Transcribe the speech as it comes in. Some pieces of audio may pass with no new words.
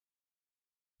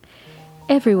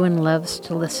Everyone loves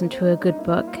to listen to a good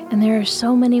book, and there are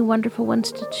so many wonderful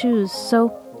ones to choose,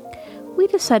 so we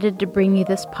decided to bring you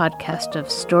this podcast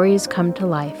of Stories Come to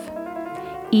Life.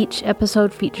 Each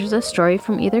episode features a story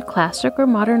from either classic or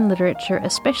modern literature,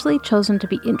 especially chosen to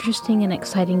be interesting and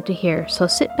exciting to hear. So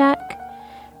sit back,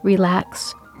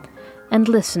 relax, and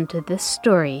listen to this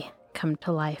story come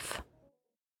to life.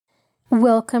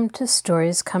 Welcome to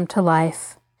Stories Come to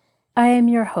Life. I am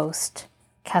your host,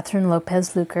 Catherine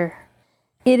Lopez-Luker.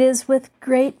 It is with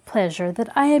great pleasure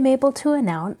that I am able to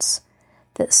announce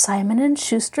that Simon &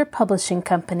 Schuster Publishing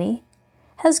Company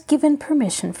has given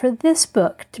permission for this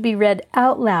book to be read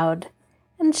out loud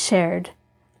and shared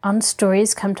on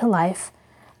Stories Come to Life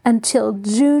until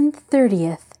June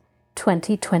 30th,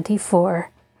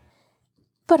 2024.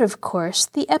 But of course,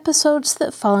 the episodes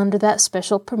that fall under that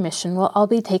special permission will all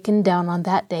be taken down on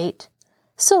that date,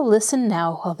 so listen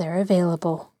now while they're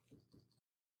available.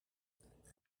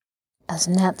 As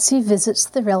Nancy visits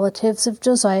the relatives of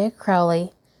Josiah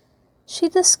Crowley, she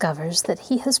discovers that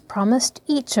he has promised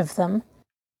each of them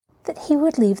that he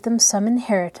would leave them some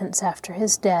inheritance after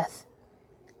his death.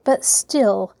 But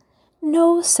still,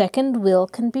 no second will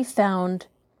can be found.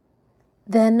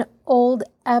 Then old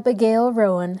Abigail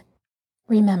Rowan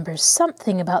remembers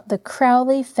something about the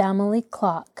Crowley family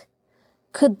clock.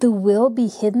 Could the will be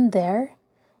hidden there?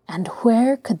 And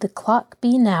where could the clock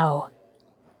be now?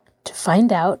 To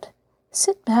find out,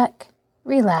 sit back,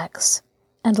 relax,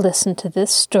 and listen to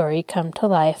this story come to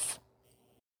life.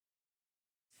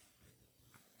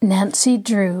 Nancy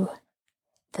Drew,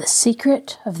 The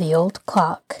Secret of the Old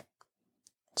Clock.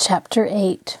 Chapter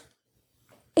 8.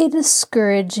 A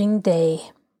discouraging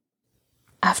day.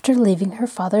 After leaving her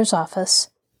father's office,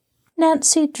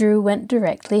 Nancy Drew went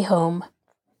directly home.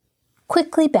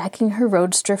 Quickly backing her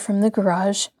roadster from the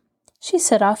garage, she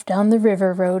set off down the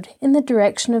river road in the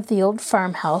direction of the old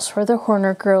farmhouse where the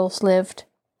Horner girls lived.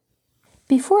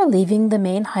 Before leaving the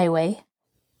main highway,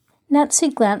 Nancy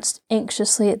glanced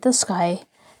anxiously at the sky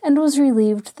and was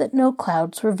relieved that no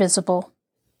clouds were visible.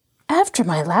 After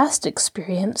my last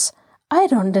experience, I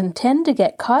don't intend to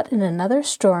get caught in another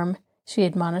storm, she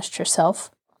admonished herself.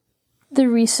 The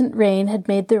recent rain had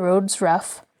made the roads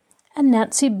rough, and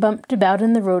Nancy bumped about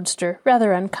in the roadster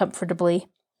rather uncomfortably.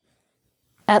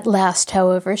 At last,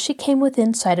 however, she came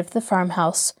within sight of the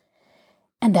farmhouse,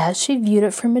 and as she viewed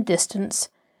it from a distance,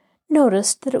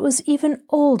 noticed that it was even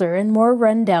older and more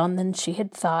run down than she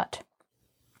had thought.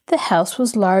 The house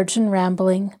was large and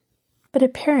rambling, but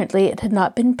apparently it had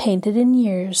not been painted in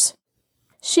years.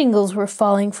 Shingles were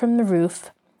falling from the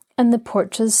roof, and the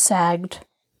porches sagged.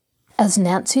 As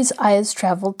Nancy's eyes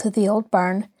traveled to the old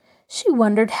barn, she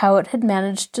wondered how it had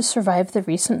managed to survive the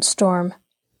recent storm.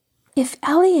 If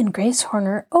Allie and Grace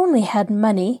Horner only had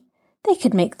money, they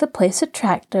could make the place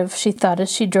attractive, she thought as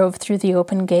she drove through the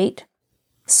open gate.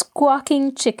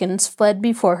 Squawking chickens fled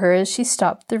before her as she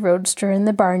stopped the roadster in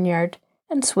the barnyard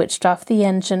and switched off the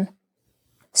engine.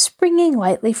 Springing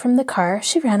lightly from the car,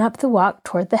 she ran up the walk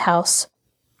toward the house.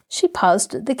 She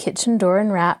paused at the kitchen door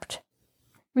and rapped.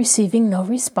 Receiving no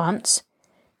response,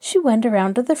 she went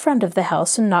around to the front of the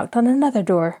house and knocked on another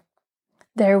door.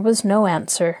 There was no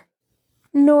answer.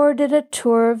 Nor did a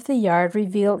tour of the yard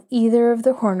reveal either of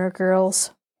the Horner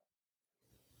girls.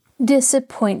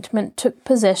 Disappointment took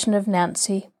possession of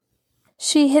Nancy.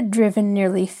 She had driven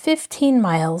nearly 15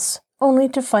 miles, only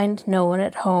to find no one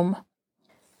at home.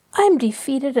 I'm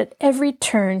defeated at every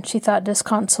turn, she thought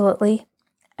disconsolately,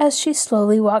 as she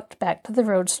slowly walked back to the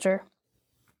roadster.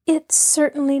 It's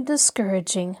certainly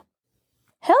discouraging.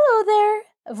 "Hello there,"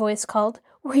 a voice called.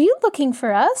 "Were you looking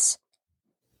for us?"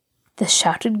 The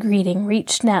shouted greeting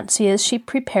reached Nancy as she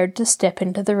prepared to step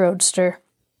into the roadster.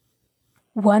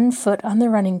 1 foot on the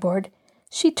running board,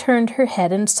 she turned her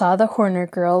head and saw the Horner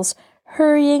girls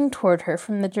hurrying toward her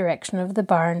from the direction of the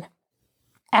barn.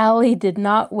 Allie did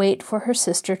not wait for her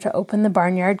sister to open the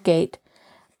barnyard gate,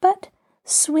 but,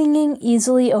 swinging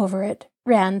easily over it,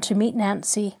 ran to meet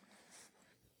Nancy.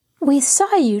 "We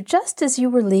saw you just as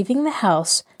you were leaving the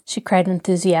house," she cried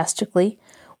enthusiastically.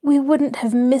 "We wouldn't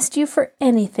have missed you for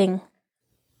anything."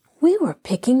 "We were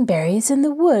picking berries in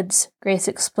the woods," Grace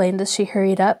explained as she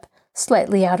hurried up,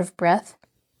 slightly out of breath.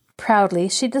 Proudly,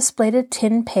 she displayed a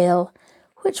tin pail,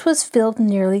 which was filled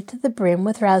nearly to the brim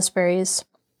with raspberries.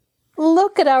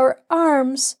 "Look at our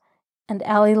arms!" And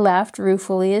Allie laughed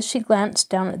ruefully as she glanced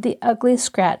down at the ugly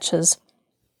scratches,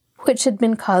 which had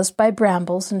been caused by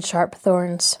brambles and sharp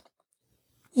thorns.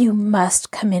 "You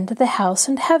must come into the house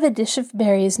and have a dish of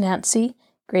berries, Nancy,"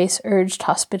 Grace urged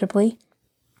hospitably.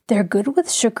 "They're good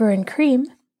with sugar and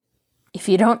cream." "If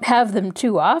you don't have them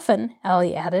too often,"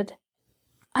 Allie added.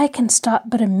 I can stop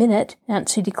but a minute,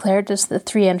 Nancy declared as the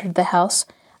three entered the house.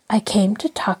 I came to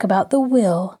talk about the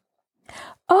will.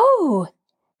 Oh,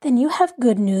 then you have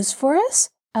good news for us?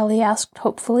 Ellie asked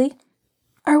hopefully.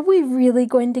 Are we really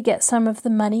going to get some of the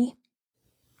money?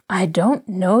 I don't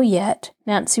know yet,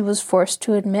 Nancy was forced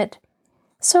to admit.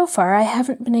 So far, I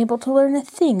haven't been able to learn a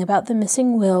thing about the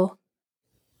missing will.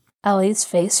 Ellie's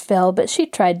face fell, but she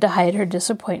tried to hide her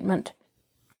disappointment.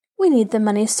 We need the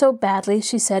money so badly,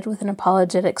 she said with an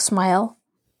apologetic smile.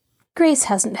 Grace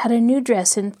hasn't had a new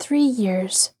dress in 3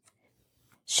 years.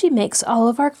 She makes all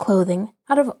of our clothing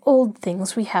out of old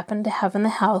things we happen to have in the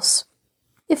house.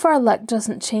 If our luck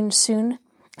doesn't change soon,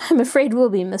 I'm afraid we'll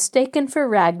be mistaken for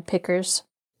rag pickers.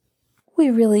 We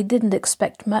really didn't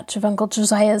expect much of Uncle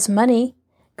Josiah's money,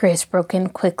 Grace broke in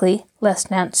quickly,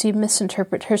 lest Nancy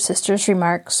misinterpret her sister's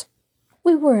remarks.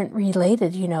 We weren't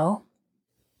related, you know.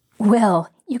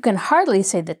 Well, you can hardly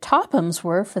say the Tophams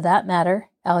were, for that matter,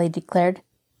 Ellie declared.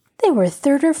 They were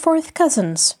 3rd or 4th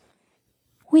cousins.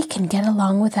 We can get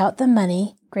along without the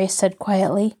money, Grace said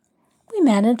quietly. We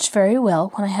manage very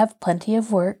well when I have plenty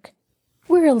of work.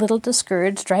 We're a little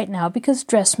discouraged right now because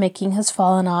dressmaking has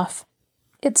fallen off.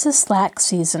 It's a slack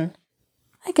season.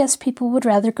 I guess people would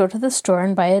rather go to the store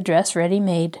and buy a dress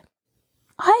ready-made.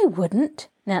 I wouldn't,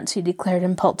 Nancy declared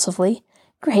impulsively.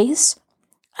 Grace,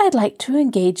 I'd like to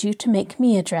engage you to make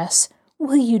me a dress.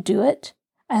 Will you do it?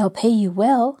 I'll pay you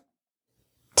well.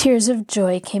 Tears of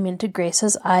joy came into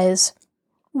Grace's eyes.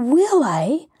 Will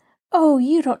I? Oh,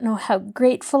 you don't know how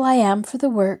grateful I am for the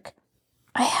work.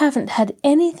 I haven't had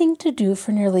anything to do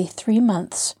for nearly 3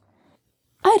 months.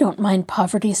 I don't mind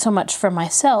poverty so much for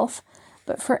myself,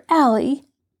 but for Allie,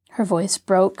 her voice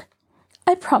broke,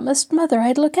 I promised Mother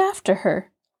I'd look after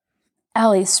her.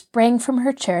 Allie sprang from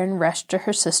her chair and rushed to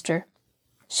her sister.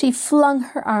 She flung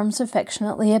her arms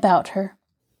affectionately about her.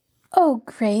 Oh,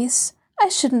 Grace, I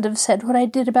shouldn't have said what I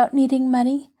did about needing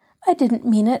money. I didn't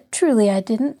mean it, truly I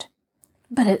didn't.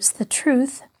 But it's the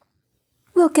truth.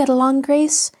 We'll get along,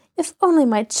 Grace, if only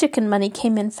my chicken money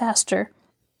came in faster.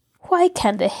 Why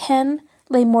can't a hen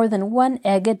lay more than 1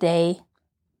 egg a day?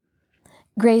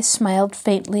 Grace smiled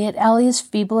faintly at Allie's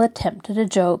feeble attempt at a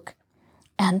joke,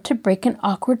 and to break an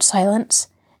awkward silence,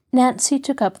 Nancy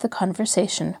took up the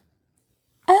conversation.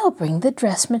 I'll bring the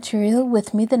dress material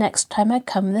with me the next time I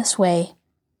come this way.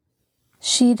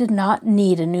 She did not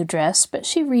need a new dress, but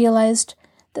she realized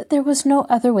that there was no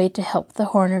other way to help the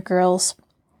Horner girls,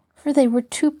 for they were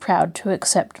too proud to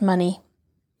accept money.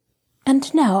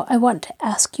 And now I want to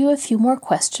ask you a few more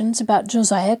questions about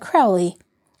Josiah Crowley,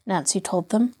 Nancy told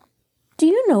them. Do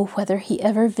you know whether he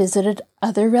ever visited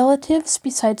other relatives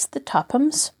besides the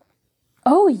Tophams?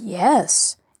 Oh,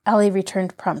 yes, Allie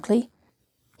returned promptly.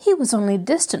 He was only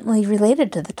distantly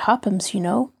related to the Tophams, you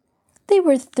know. They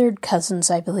were 3rd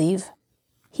cousins, I believe.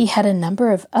 He had a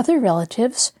number of other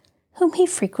relatives whom he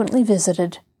frequently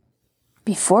visited.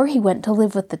 Before he went to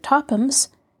live with the Tophams,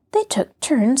 they took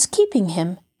turns keeping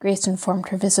him, Grace informed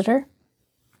her visitor.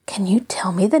 Can you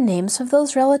tell me the names of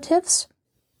those relatives?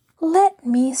 Let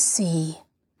me see.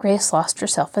 Grace lost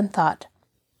herself in thought.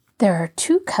 There are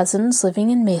 2 cousins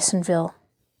living in Masonville.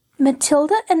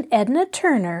 Matilda and Edna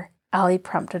Turner, Allie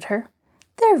prompted her.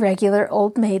 They're regular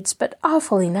old maids, but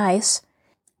awfully nice.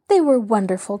 They were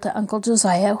wonderful to Uncle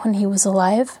Josiah when he was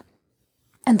alive.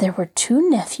 And there were 2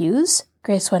 nephews,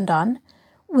 Grace went on,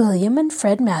 William and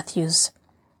Fred Matthews.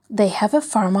 They have a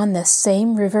farm on this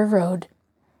same river road.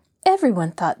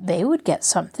 Everyone thought they would get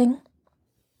something.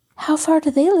 How far do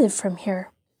they live from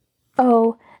here?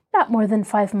 Oh, not more than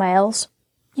 5 miles.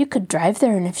 You could drive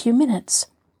there in a few minutes.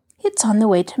 It's on the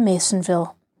way to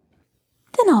Masonville.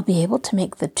 Then I'll be able to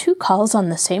make the 2 calls on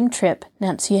the same trip,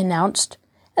 Nancy announced,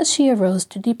 as she arose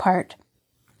to depart.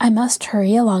 I must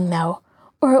hurry along now,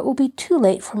 or it will be too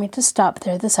late for me to stop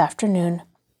there this afternoon.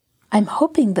 I'm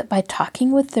hoping that by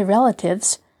talking with the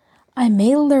relatives, I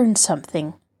may learn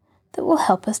something that will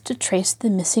help us to trace the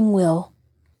missing will.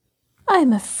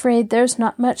 I'm afraid there's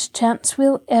not much chance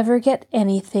we'll ever get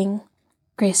anything,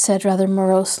 Grace said rather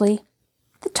morosely.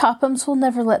 The Tophams will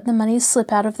never let the money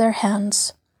slip out of their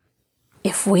hands.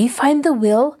 If we find the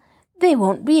will, they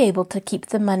won't be able to keep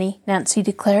the money, Nancy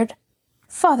declared.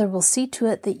 Father will see to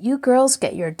it that you girls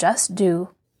get your just due.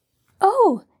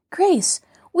 Oh, Grace,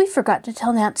 we forgot to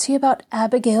tell Nancy about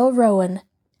Abigail Rowan,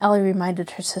 Ellie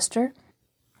reminded her sister.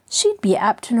 She'd be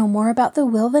apt to know more about the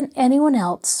will than anyone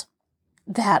else.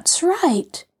 That's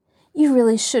right. You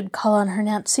really should call on her,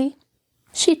 Nancy.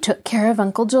 She took care of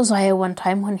Uncle Josiah one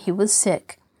time when he was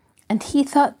sick, and he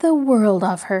thought the world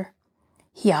of her.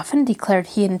 He often declared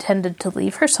he intended to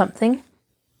leave her something.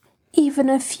 Even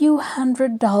a few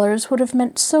 $100 would have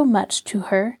meant so much to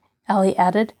her, Allie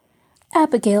added.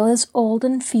 Abigail is old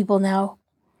and feeble now.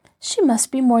 She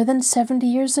must be more than 70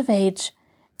 years of age,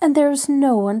 and there is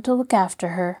no one to look after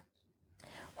her.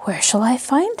 Where shall I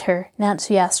find her?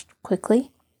 Nancy asked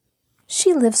quickly.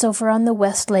 She lives over on the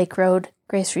West Lake Road,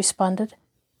 Grace responded.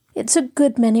 It's a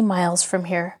good many miles from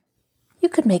here. You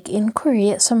could make inquiry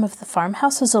at some of the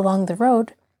farmhouses along the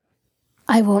road.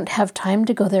 I won't have time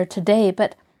to go there today,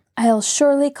 but I'll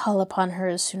surely call upon her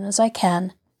as soon as I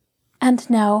can. And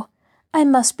now, I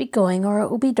must be going or it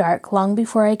will be dark long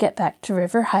before I get back to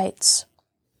River Heights.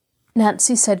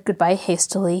 Nancy said goodbye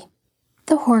hastily.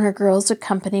 The Horner girls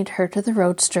accompanied her to the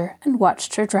roadster and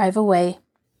watched her drive away.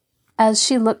 As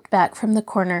she looked back from the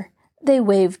corner, they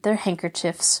waved their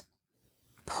handkerchiefs.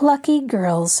 Plucky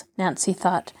girls, Nancy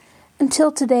thought.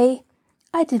 Until today,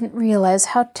 I didn't realize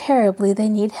how terribly they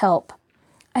need help.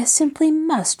 I simply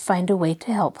must find a way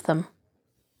to help them.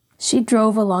 She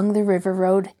drove along the river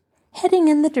road, heading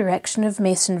in the direction of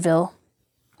Masonville.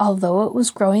 Although it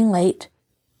was growing late,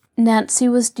 Nancy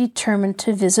was determined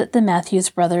to visit the Matthews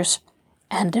brothers,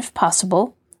 and if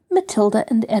possible, Matilda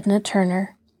and Edna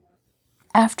Turner.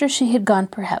 After she had gone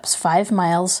perhaps 5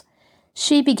 miles,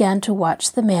 she began to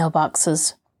watch the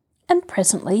mailboxes, and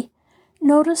presently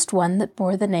noticed one that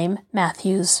bore the name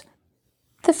Matthews.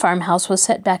 The farmhouse was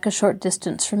set back a short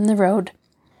distance from the road,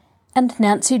 and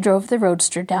Nancy drove the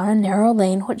roadster down a narrow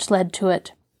lane which led to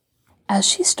it. As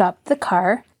she stopped the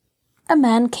car, a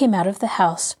man came out of the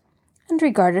house and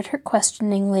regarded her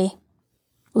questioningly.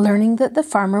 Learning that the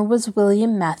farmer was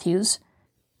William Matthews,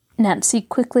 Nancy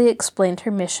quickly explained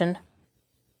her mission.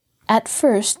 At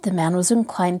first, the man was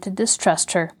inclined to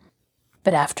distrust her,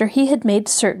 but after he had made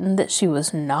certain that she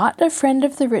was not a friend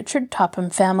of the Richard Topham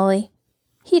family,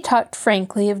 he talked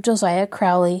frankly of Josiah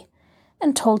Crowley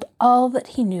and told all that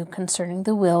he knew concerning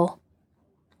the will.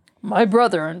 My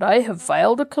brother and I have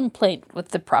filed a complaint with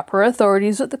the proper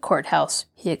authorities at the courthouse,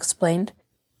 he explained.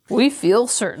 We feel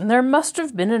certain there must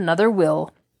have been another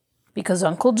will, because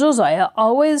Uncle Josiah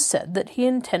always said that he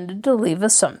intended to leave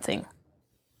us something.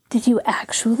 Did you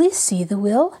actually see the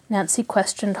will? Nancy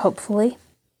questioned hopefully.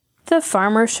 The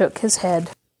farmer shook his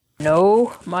head.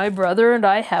 No, my brother and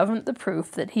I haven't the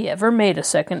proof that he ever made a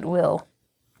second will,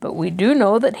 but we do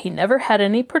know that he never had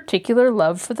any particular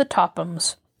love for the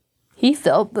Tophams. He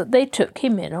felt that they took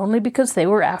him in only because they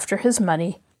were after his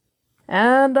money,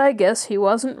 and I guess he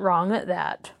wasn't wrong at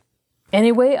that.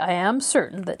 Anyway, I am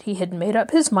certain that he had made up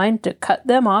his mind to cut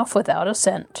them off without a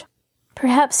cent.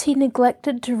 Perhaps he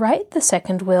neglected to write the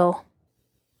second will.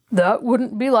 That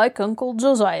wouldn't be like Uncle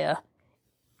Josiah.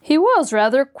 He was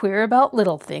rather queer about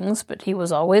little things, but he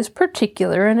was always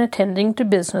particular in attending to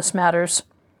business matters.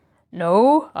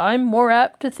 No, I'm more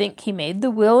apt to think he made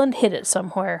the will and hid it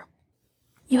somewhere.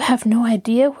 You have no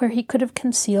idea where he could have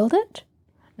concealed it?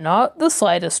 Not the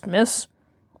slightest, miss.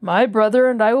 My brother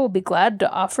and I will be glad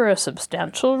to offer a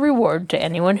substantial reward to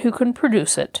anyone who can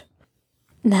produce it.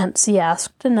 Nancy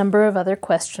asked a number of other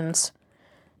questions,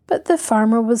 but the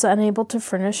farmer was unable to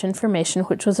furnish information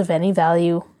which was of any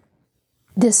value.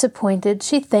 Disappointed,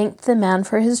 she thanked the man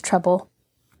for his trouble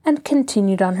and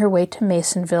continued on her way to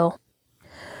Masonville.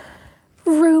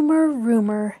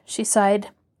 Rumor, she sighed.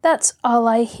 That's all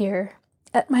I hear.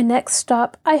 At my next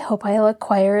stop, I hope I'll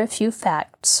acquire a few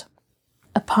facts.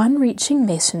 Upon reaching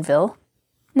Masonville,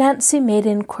 Nancy made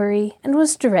inquiry and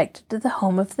was directed to the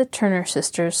home of the Turner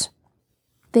sisters.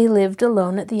 They lived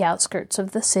alone at the outskirts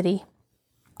of the city.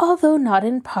 Although not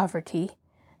in poverty,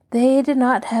 they did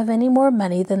not have any more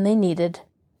money than they needed.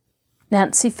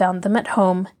 Nancy found them at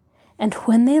home, and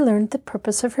when they learned the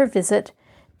purpose of her visit,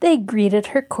 they greeted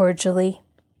her cordially.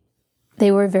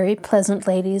 They were very pleasant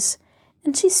ladies,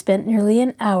 and she spent nearly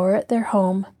an hour at their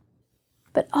home.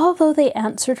 But although they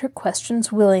answered her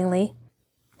questions willingly,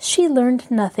 she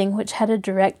learned nothing which had a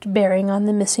direct bearing on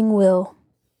the missing will.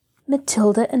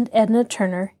 Matilda and Edna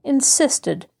Turner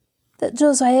insisted that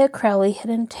Josiah Crowley had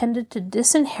intended to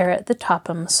disinherit the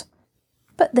Tophams,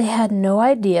 but they had no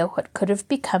idea what could have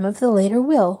become of the later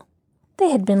will.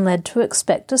 They had been led to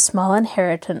expect a small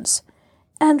inheritance,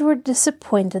 and were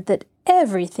disappointed that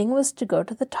everything was to go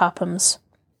to the Tophams.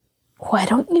 Why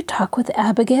don't you talk with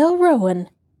Abigail Rowan?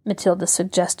 Matilda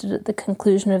suggested at the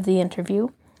conclusion of the interview.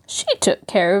 She took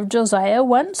care of Josiah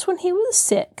once when he was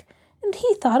sick, and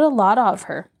he thought a lot of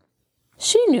her.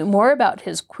 She knew more about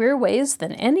his queer ways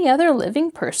than any other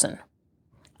living person.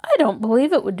 I don't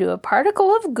believe it would do a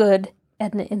particle of good,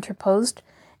 Edna interposed.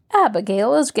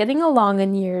 Abigail is getting along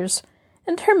in years,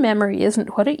 and her memory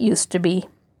isn't what it used to be.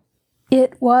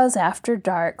 It was after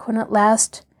dark when at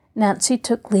last Nancy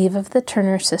took leave of the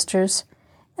Turner sisters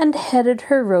and headed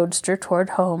her roadster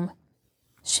toward home.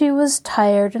 She was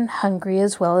tired and hungry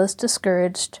as well as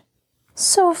discouraged.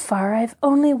 "So far I've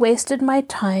only wasted my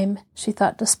time," she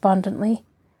thought despondently.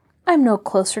 "I'm no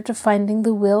closer to finding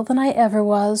the will than I ever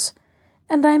was,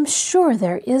 and I'm sure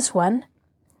there is one.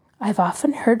 I've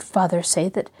often heard Father say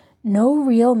that no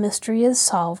real mystery is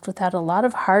solved without a lot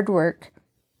of hard work,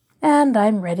 and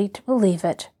I'm ready to believe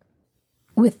it."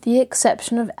 With the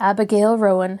exception of Abigail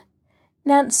Rowan,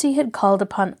 Nancy had called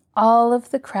upon all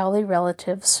of the Crowley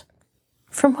relatives.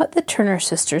 From what the Turner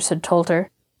sisters had told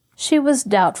her, she was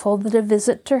doubtful that a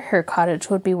visit to her cottage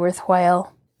would be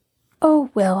worthwhile. "Oh,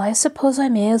 well, I suppose I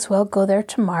may as well go there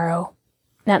tomorrow,"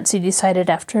 Nancy decided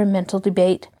after a mental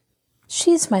debate.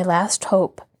 "She's my last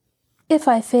hope. If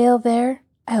I fail there,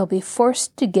 I'll be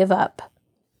forced to give up."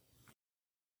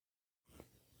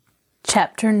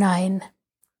 Chapter 9.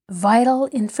 Vital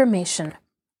Information.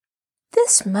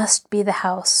 "This must be the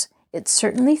house. It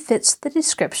certainly fits the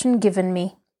description given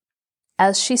me."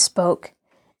 As she spoke,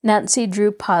 Nancy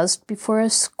Drew paused before a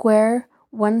square,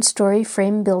 one-story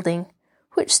frame building,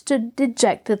 which stood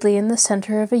dejectedly in the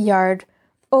center of a yard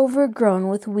overgrown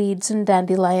with weeds and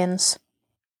dandelions.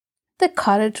 The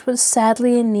cottage was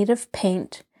sadly in need of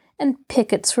paint, and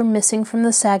pickets were missing from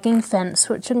the sagging fence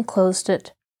which enclosed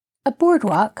it. A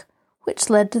boardwalk,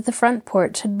 which led to the front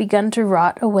porch, had begun to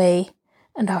rot away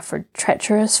and offered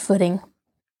treacherous footing.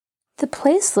 "The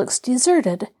place looks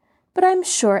deserted, but I'm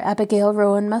sure Abigail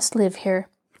Rowan must live here,"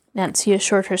 Nancy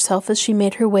assured herself as she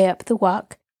made her way up the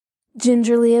walk,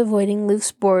 gingerly avoiding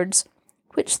loose boards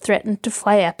which threatened to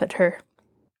fly up at her.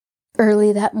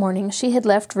 Early that morning she had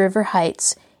left River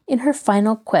Heights in her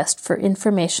final quest for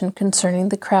information concerning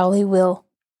the Crowley will.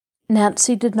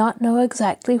 Nancy did not know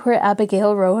exactly where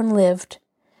Abigail Rowan lived,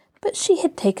 but she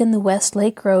had taken the West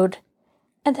Lake Road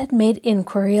and had made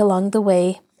inquiry along the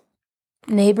way.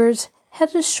 Neighbors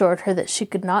had assured her that she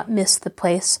could not miss the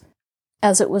place,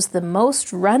 as it was the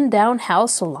most run-down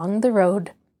house along the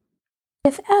road.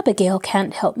 "If Abigail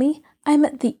can't help me, I'm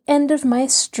at the end of my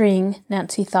string,"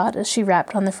 Nancy thought as she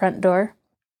rapped on the front door.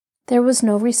 There was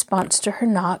no response to her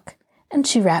knock, and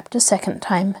she rapped a second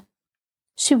time.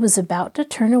 She was about to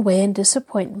turn away in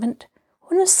disappointment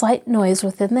when a slight noise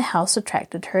within the house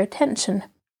attracted her attention.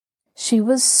 She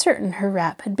was certain her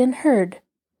rap had been heard.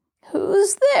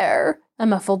 "Who's there?" a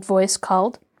muffled voice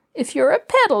called. "If you're a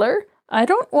peddler, I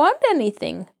don't want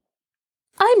anything."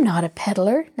 "I'm not a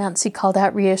peddler," Nancy called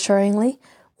out reassuringly.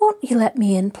 "Won't you let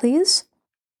me in, please?"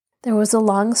 There was a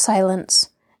long silence,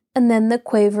 and then the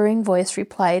quavering voice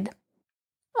replied,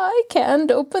 "I can't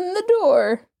open the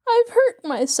door. I've hurt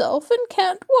myself and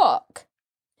can't walk."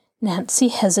 Nancy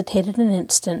hesitated an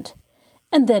instant,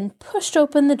 and then pushed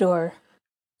open the door.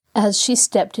 As she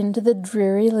stepped into the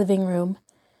dreary living room,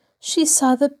 she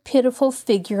saw the pitiful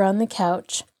figure on the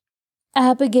couch.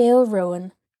 Abigail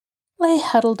Rowan lay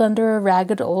huddled under a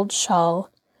ragged old shawl,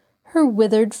 her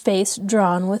withered face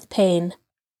drawn with pain.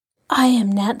 "I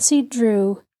am Nancy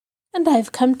Drew, and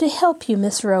I've come to help you,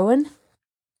 Miss Rowan."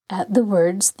 At the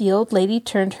words, the old lady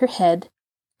turned her head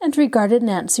and regarded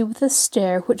Nancy with a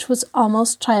stare which was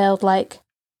almost childlike.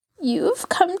 "You've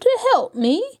come to help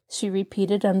me?" she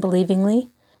repeated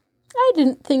unbelievingly. "I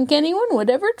didn't think anyone would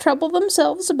ever trouble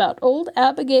themselves about old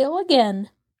Abigail again.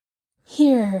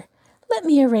 Here, let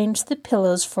me arrange the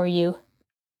pillows for you."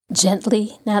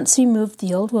 Gently, Nancy moved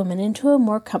the old woman into a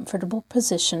more comfortable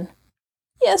position.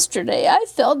 "Yesterday I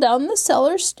fell down the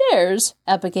cellar stairs,"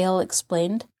 Abigail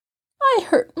explained. "I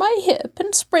hurt my hip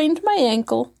and sprained my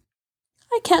ankle.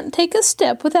 I can't take a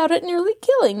step without it nearly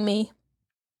killing me."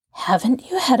 "Haven't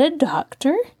you had a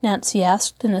doctor?" Nancy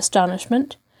asked in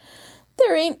astonishment.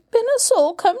 "There ain't been a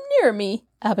soul come near me,"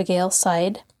 Abigail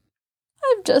sighed.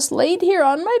 "I've just laid here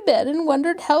on my bed and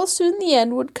wondered how soon the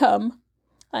end would come.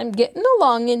 I'm getting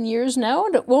along in years now,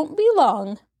 and it won't be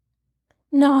long."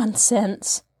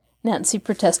 "Nonsense," Nancy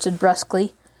protested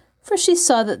brusquely, for she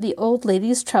saw that the old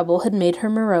lady's trouble had made her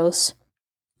morose.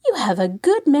 "You have a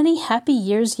good many happy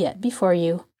years yet before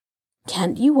you.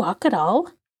 Can't you walk at all?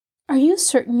 Are you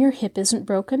certain your hip isn't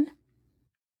broken?"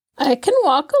 "I can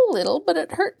walk a little, but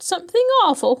it hurts something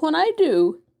awful when I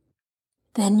do."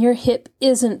 "Then your hip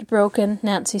isn't broken,"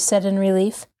 Nancy said in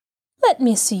relief. "Let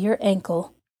me see your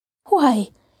ankle.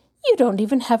 Why, you don't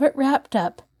even have it wrapped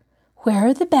up. Where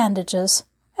are the bandages?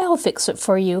 I'll fix it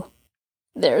for you."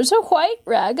 "There's a white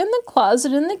rag in the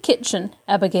closet in the kitchen,"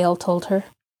 Abigail told her.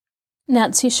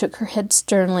 Nancy shook her head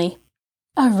sternly.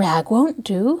 "A rag won't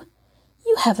do.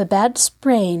 You have a bad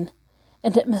sprain,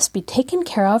 and it must be taken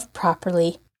care of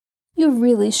properly. You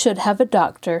really should have a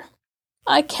doctor."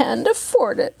 "I can't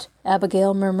afford it,"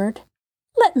 Abigail murmured.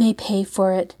 "Let me pay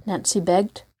for it," Nancy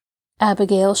begged.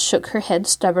 Abigail shook her head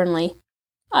stubbornly.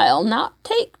 I'll not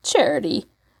take charity.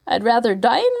 I'd rather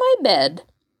die in my bed.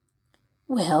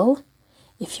 Well,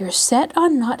 if you're set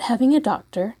on not having a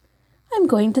doctor, I'm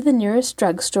going to the nearest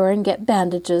drugstore and get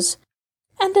bandages,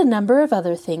 and a number of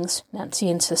other things, Nancy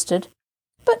insisted.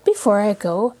 But before I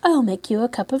go, I'll make you a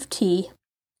cup of tea.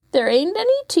 There ain't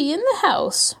any tea in the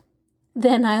house.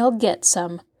 Then I'll get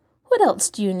some. What else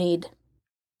do you need?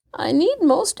 I need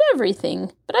most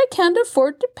everything, but I can't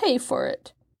afford to pay for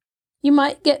it. You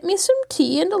might get me some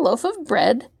tea and a loaf of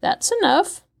bread. That's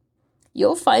enough.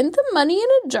 You'll find the money in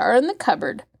a jar in the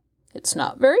cupboard. It's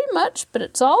not very much, but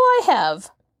it's all I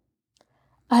have.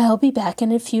 I'll be back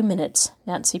in a few minutes,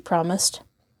 Nancy promised.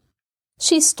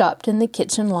 She stopped in the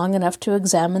kitchen long enough to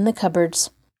examine the cupboards.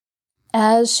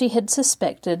 As she had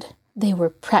suspected, they were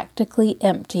practically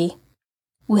empty.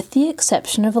 With the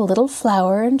exception of a little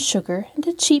flour and sugar and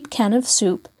a cheap can of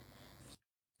soup,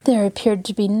 there appeared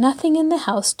to be nothing in the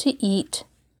house to eat.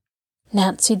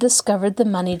 Nancy discovered the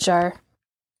money jar,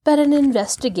 but an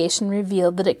investigation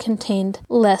revealed that it contained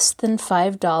less than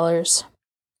 $5.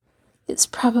 It's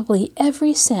probably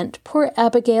every cent poor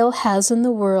Abigail has in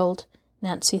the world,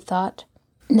 Nancy thought.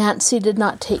 Nancy did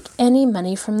not take any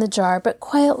money from the jar, but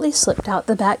quietly slipped out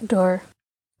the back door.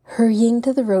 Hurrying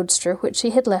to the roadster which she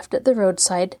had left at the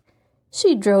roadside,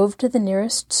 she drove to the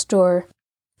nearest store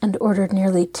and ordered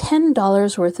nearly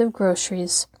 $10 worth of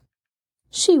groceries.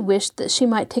 She wished that she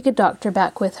might take a doctor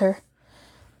back with her,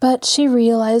 but she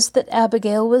realized that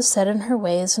Abigail was set in her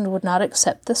ways and would not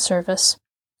accept the service,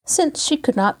 since she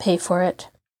could not pay for it.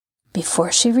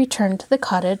 Before she returned to the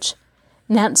cottage,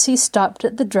 Nancy stopped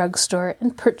at the drugstore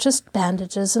and purchased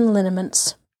bandages and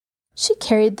liniments. She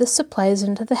carried the supplies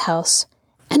into the house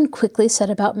and quickly set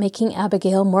about making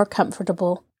Abigail more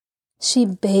comfortable. She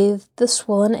bathed the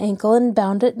swollen ankle and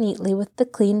bound it neatly with the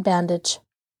clean bandage.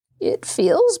 It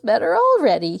feels better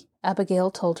already,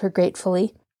 Abigail told her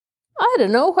gratefully. I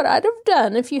don't know what I'd have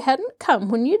done if you hadn't come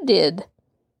when you did.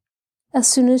 As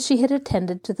soon as she had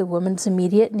attended to the woman's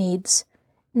immediate needs,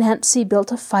 Nancy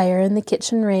built a fire in the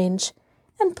kitchen range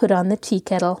and put on the tea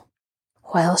kettle.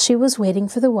 While she was waiting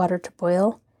for the water to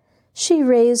boil, she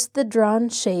raised the drawn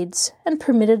shades and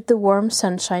permitted the warm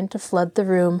sunshine to flood the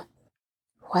room.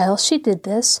 While she did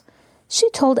this, she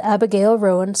told Abigail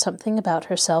Rowan something about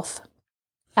herself.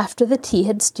 After the tea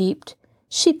had steeped,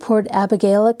 she poured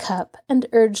Abigail a cup and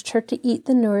urged her to eat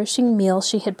the nourishing meal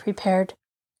she had prepared.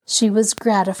 She was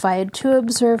gratified to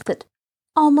observe that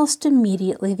almost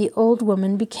immediately the old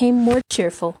woman became more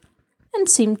cheerful and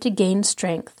seemed to gain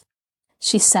strength.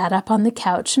 She sat up on the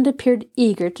couch and appeared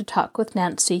eager to talk with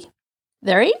Nancy.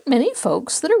 There ain't many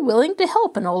folks that are willing to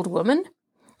help an old woman.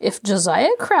 If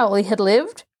Josiah Crowley had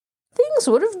lived, things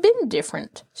would have been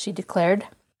different, she declared.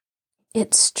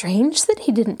 It's strange that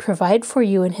he didn't provide for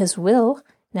you in his will,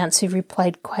 Nancy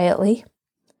replied quietly.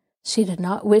 She did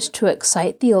not wish to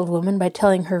excite the old woman by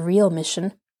telling her real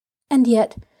mission, and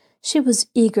yet she was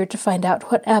eager to find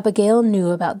out what Abigail knew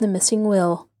about the missing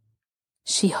will.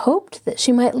 She hoped that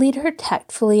she might lead her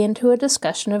tactfully into a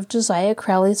discussion of Josiah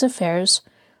Crowley's affairs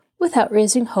without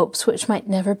raising hopes which might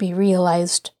never be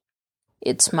realized.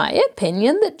 It's my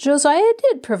opinion that Josiah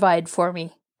did provide for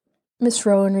me, Miss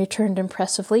Rowan returned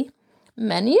impressively.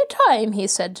 Many a time he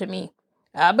said to me,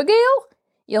 Abigail,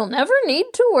 you'll never need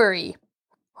to worry.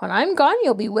 When I'm gone,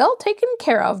 you'll be well taken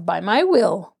care of by my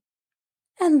will.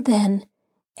 And then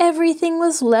everything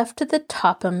was left to the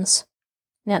Tophams.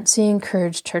 Nancy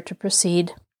encouraged her to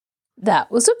proceed.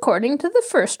 That was according to the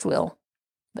first will,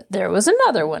 but there was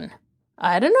another one.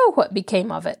 I don't know what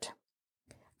became of it.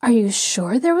 Are you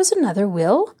sure there was another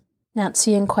will?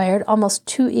 Nancy inquired almost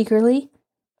too eagerly,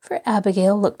 for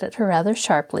Abigail looked at her rather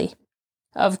sharply.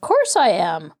 Of course I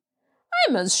am.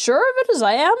 I'm as sure of it as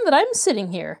I am that I'm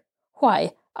sitting here.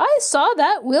 Why, I saw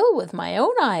that will with my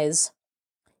own eyes.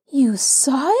 You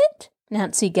saw it?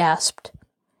 Nancy gasped.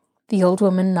 The old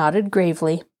woman nodded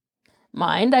gravely.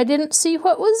 Mind, I didn't see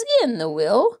what was in the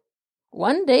will.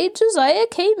 One day Josiah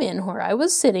came in where I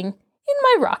was sitting, in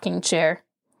my rocking chair,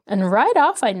 and right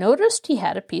off I noticed he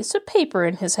had a piece of paper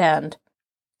in his hand.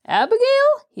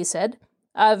 Abigail, he said,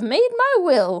 I've made my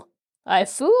will. I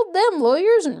fooled them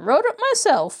lawyers and wrote it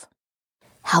myself.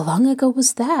 How long ago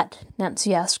was that?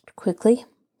 Nancy asked quickly.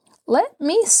 Let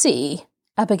me see.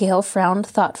 Abigail frowned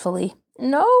thoughtfully.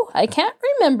 No, I can't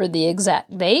remember the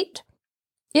exact date.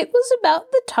 It was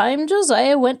about the time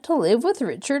Josiah went to live with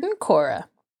Richard and Cora.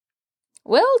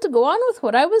 Well, to go on with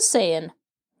what I was saying,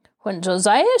 when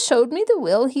Josiah showed me the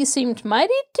will, he seemed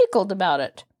mighty tickled about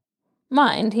it.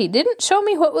 Mind, he didn't show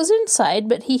me what was inside,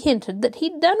 but he hinted that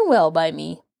he'd done well by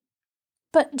me.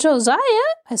 But Josiah,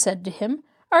 I said to him,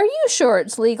 are you sure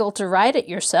it's legal to write it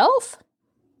yourself?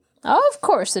 Of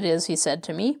course it is, he said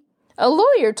to me. A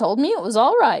lawyer told me it was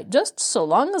all right, just so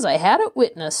long as I had it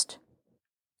witnessed.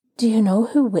 Do you know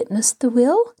who witnessed the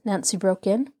will? Nancy broke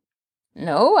in.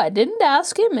 No, I didn't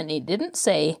ask him, and he didn't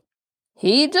say.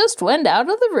 He just went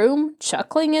out of the room,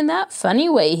 chuckling in that funny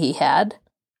way he had.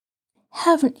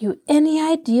 Haven't you any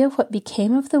idea what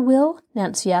became of the will?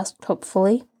 Nancy asked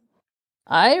hopefully.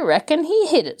 I reckon he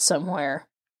hid it somewhere.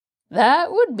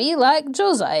 That would be like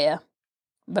Josiah.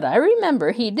 But I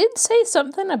remember he did say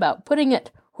something about putting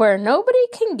it where nobody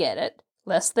can get it,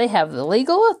 lest they have the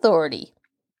legal authority.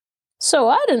 So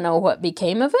I don't know what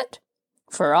became of it.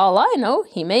 For all I know,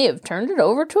 he may have turned it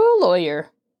over to a lawyer.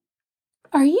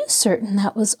 Are you certain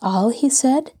that was all he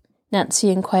said? Nancy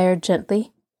inquired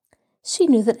gently. She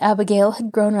knew that Abigail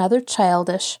had grown rather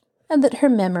childish, and that her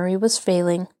memory was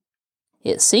failing.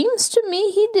 It seems to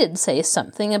me he did say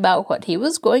something about what he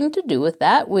was going to do with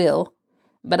that will,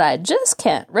 but I just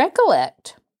can't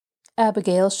recollect.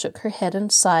 Abigail shook her head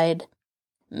and sighed.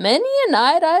 Many a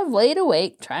night I've laid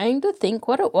awake trying to think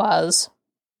what it was.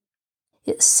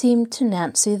 It seemed to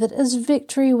Nancy that as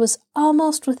victory was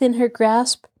almost within her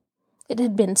grasp, it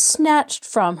had been snatched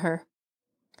from her.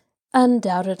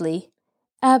 Undoubtedly,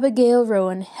 Abigail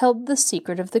Rowan held the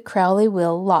secret of the Crowley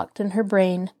will locked in her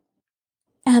brain,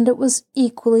 and it was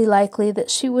equally likely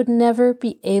that she would never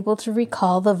be able to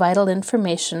recall the vital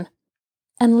information,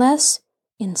 unless,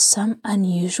 in some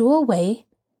unusual way,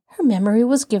 her memory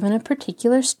was given a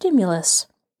particular stimulus.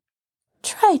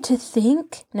 Try to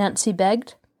think, Nancy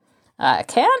begged. I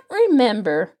can't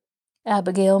remember,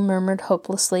 Abigail murmured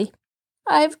hopelessly.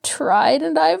 I've tried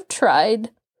and I've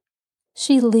tried.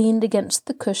 She leaned against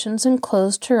the cushions and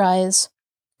closed her eyes,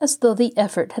 as though the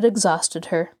effort had exhausted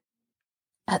her.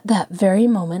 At that very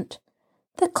moment,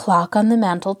 the clock on the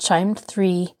mantel chimed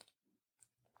 3.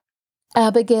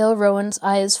 Abigail Rowan's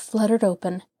eyes fluttered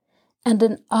open, and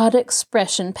an odd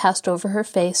expression passed over her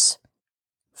face.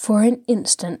 For an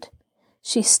instant,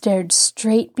 she stared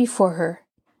straight before her,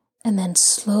 and then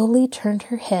slowly turned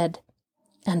her head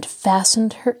and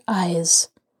fastened her eyes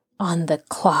on the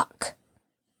clock.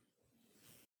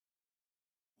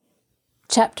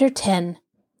 Chapter 10.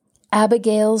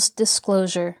 Abigail's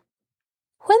Disclosure.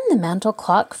 When the mantel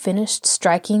clock finished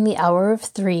striking the hour of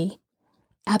 3,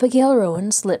 Abigail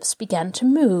Rowan's lips began to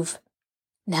move.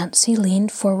 Nancy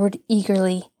leaned forward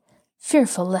eagerly,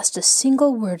 fearful lest a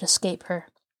single word escape her.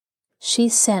 She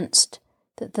sensed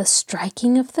that the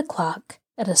striking of the clock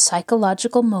at a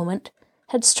psychological moment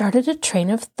had started a train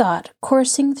of thought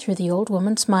coursing through the old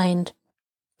woman's mind,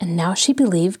 and now she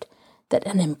believed that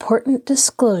an important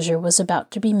disclosure was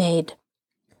about to be made.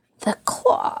 The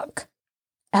clock!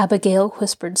 Abigail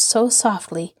whispered so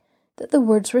softly that the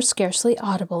words were scarcely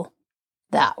audible.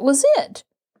 That was it!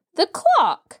 The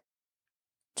clock!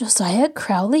 Josiah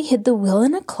Crowley hid the will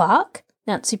in a clock?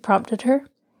 Nancy prompted her.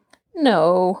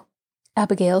 No.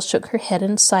 Abigail shook her head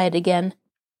and sighed again.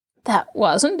 That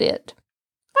wasn't it.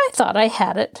 I thought I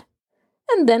had it,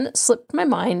 and then it slipped my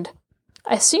mind.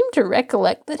 I seem to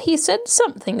recollect that he said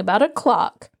something about a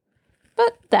clock,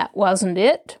 but that wasn't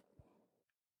it.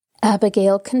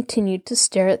 Abigail continued to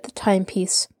stare at the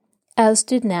timepiece, as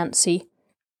did Nancy,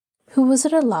 who was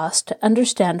at a loss to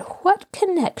understand what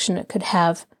connection it could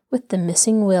have with the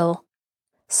missing will.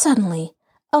 Suddenly,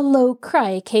 a low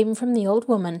cry came from the old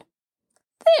woman.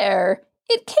 There!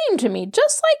 It came to me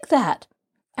just like that,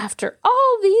 after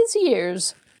all these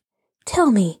years.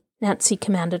 Tell me, Nancy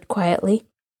commanded quietly,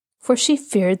 for she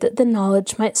feared that the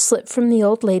knowledge might slip from the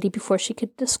old lady before she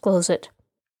could disclose it.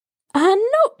 A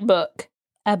notebook,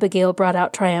 Abigail brought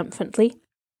out triumphantly.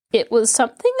 It was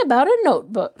something about a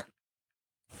notebook.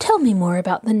 Tell me more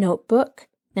about the notebook,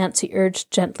 Nancy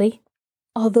urged gently.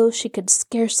 Although she could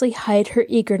scarcely hide her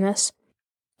eagerness,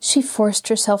 she forced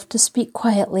herself to speak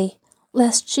quietly,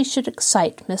 lest she should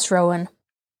excite Miss Rowan.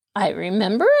 I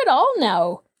remember it all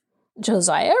now.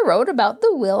 Josiah wrote about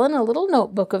the will in a little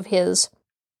notebook of his.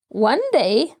 One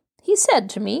day, he said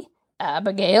to me,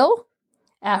 Abigail,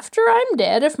 after I'm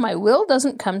dead, if my will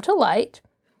doesn't come to light,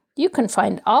 you can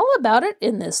find all about it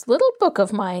in this little book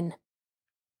of mine.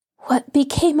 What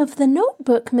became of the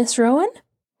notebook, Miss Rowan?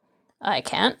 I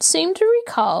can't seem to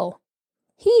recall.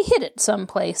 He hid it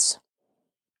someplace.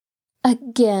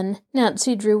 Again,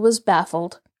 Nancy Drew was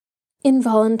baffled.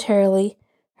 Involuntarily,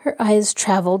 her eyes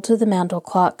traveled to the mantel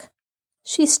clock.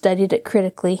 She studied it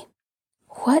critically.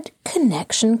 What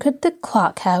connection could the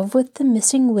clock have with the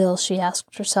missing will, she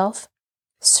asked herself.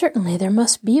 Certainly there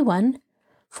must be one,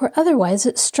 for otherwise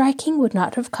its striking would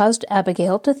not have caused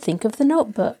Abigail to think of the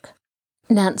notebook.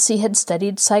 Nancy had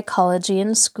studied psychology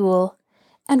in school,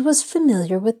 and was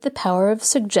familiar with the power of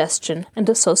suggestion and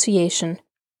association.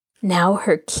 Now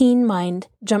her keen mind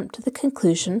jumped to the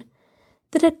conclusion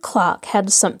that a clock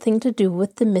had something to do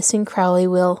with the missing Crowley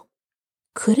will.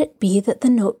 Could it be that the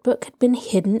notebook had been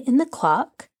hidden in the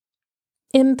clock?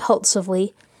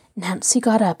 Impulsively, Nancy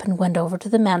got up and went over to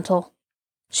the mantel.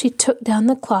 She took down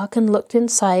the clock and looked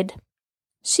inside.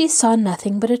 She saw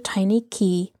nothing but a tiny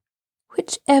key,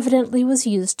 which evidently was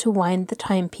used to wind the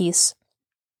timepiece.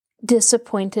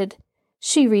 Disappointed,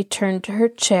 she returned to her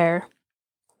chair.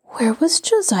 "Where was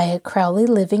Josiah Crowley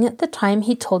living at the time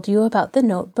he told you about the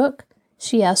notebook?"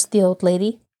 she asked the old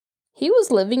lady. "He was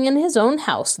living in his own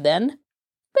house then,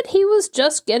 but he was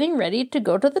just getting ready to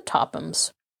go to the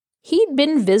Tophams. He'd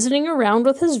been visiting around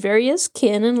with his various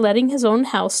kin and letting his own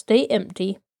house stay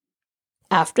empty.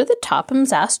 After the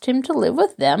Tophams asked him to live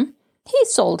with them, he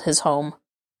sold his home."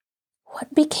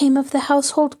 "What became of the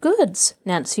household goods?"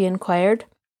 Nancy inquired.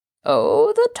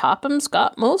 "Oh, the Tophams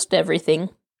got most everything."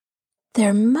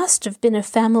 "There must have been a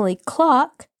family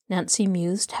clock," Nancy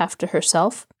mused, half to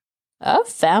herself. "A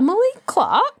family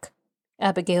clock?"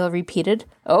 Abigail repeated.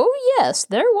 "Oh, yes,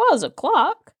 there was a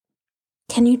clock."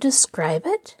 "Can you describe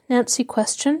it?" Nancy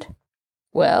questioned.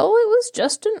 "Well, it was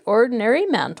just an ordinary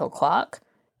mantel clock,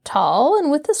 tall and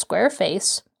with a square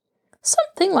face.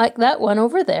 Something like that one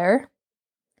over there."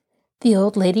 The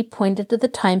old lady pointed to the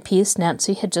timepiece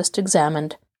Nancy had just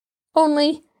examined.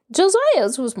 "Only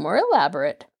Josiah's was more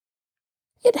elaborate.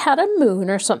 It had a moon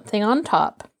or something on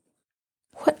top."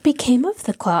 "What became of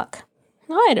the clock?"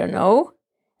 "I don't know,"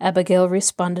 Abigail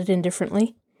responded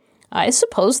indifferently. "I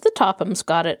suppose the Tophams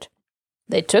got it.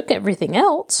 They took everything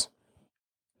else."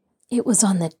 It was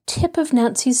on the tip of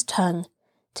Nancy's tongue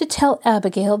to tell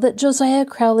Abigail that Josiah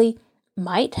Crowley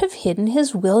might have hidden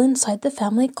his will inside the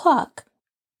family clock,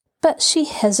 but she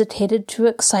hesitated to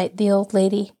excite the old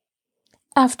lady.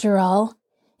 After all,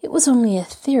 it was only a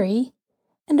theory,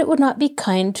 and it would not be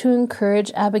kind to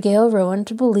encourage Abigail Rowan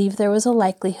to believe there was a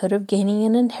likelihood of gaining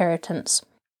an inheritance,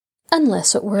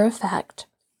 unless it were a fact.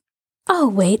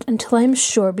 "I'll wait until I'm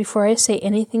sure before I say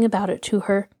anything about it to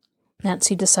her,"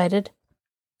 Nancy decided.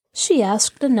 She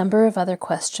asked a number of other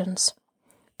questions,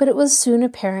 but it was soon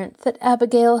apparent that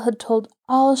Abigail had told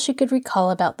all she could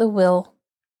recall about the will.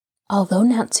 Although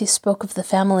Nancy spoke of the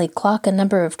family clock a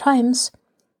number of times,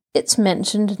 its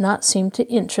mention did not seem to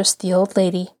interest the old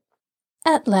lady.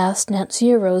 At last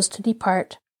Nancy arose to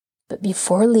depart, but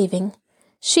before leaving,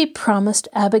 she promised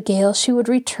Abigail she would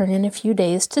return in a few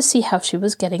days to see how she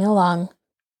was getting along.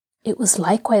 It was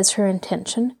likewise her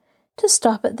intention to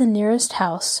stop at the nearest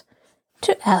house,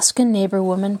 to ask a neighbor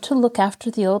woman to look after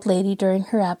the old lady during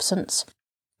her absence,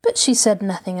 but she said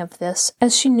nothing of this,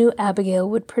 as she knew Abigail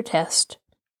would protest.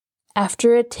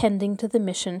 After attending to the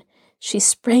mission, she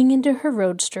sprang into her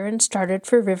roadster and started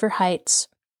for River Heights.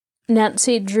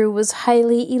 Nancy Drew was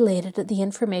highly elated at the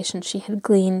information she had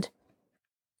gleaned,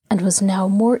 and was now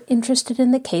more interested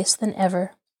in the case than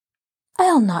ever.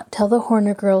 "I'll not tell the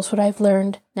Horner girls what I've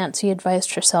learned," Nancy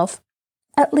advised herself.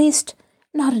 "At least,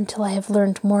 not until I have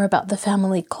learned more about the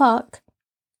family clock.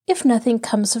 If nothing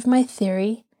comes of my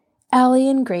theory, Allie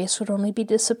and Grace would only be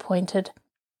disappointed.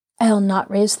 I'll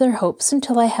not raise their hopes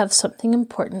until I have something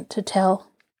important to tell."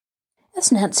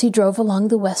 As Nancy drove along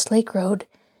the Westlake Road,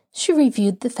 she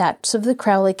reviewed the facts of the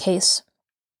Crowley case.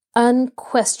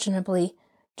 Unquestionably,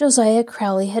 Josiah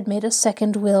Crowley had made a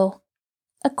second will.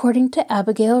 According to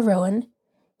Abigail Rowan,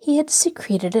 he had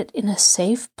secreted it in a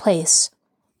safe place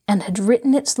and had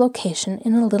written its location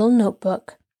in a little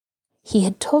notebook. He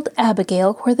had told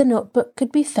Abigail where the notebook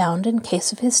could be found in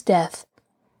case of his death,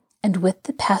 and with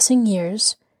the passing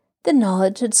years, the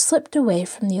knowledge had slipped away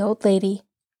from the old lady.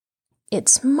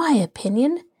 "It's my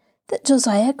opinion that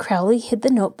Josiah Crowley hid the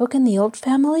notebook in the old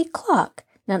family clock,"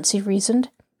 Nancy reasoned.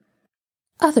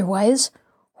 "Otherwise,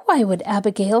 why would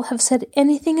Abigail have said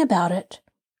anything about it?"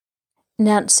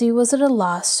 Nancy was at a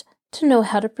loss to know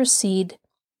how to proceed.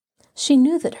 She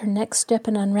knew that her next step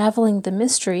in unraveling the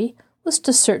mystery was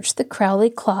to search the Crowley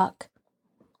clock,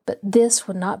 but this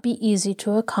would not be easy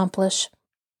to accomplish.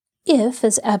 If,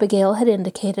 as Abigail had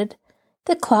indicated,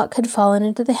 the clock had fallen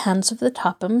into the hands of the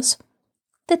Tophams,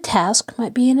 the task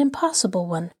might be an impossible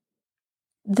one.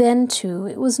 Then, too,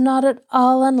 it was not at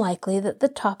all unlikely that the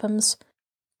Tophams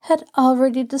had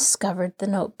already discovered the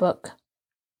notebook.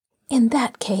 In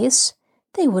that case,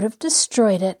 they would have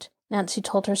destroyed it, Nancy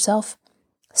told herself.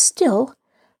 Still,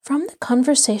 from the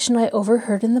conversation I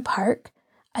overheard in the park,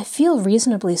 I feel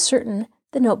reasonably certain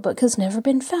the notebook has never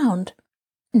been found.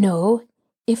 No,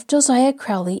 if Josiah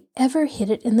Crowley ever hid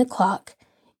it in the clock,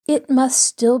 it must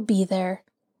still be there,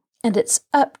 and it's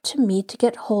up to me to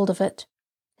get hold of it.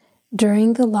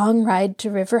 During the long ride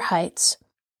to River Heights,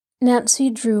 Nancy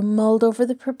Drew mulled over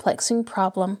the perplexing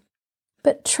problem.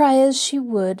 But try as she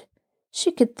would,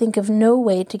 she could think of no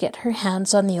way to get her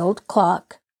hands on the old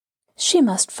clock. She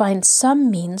must find some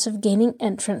means of gaining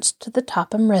entrance to the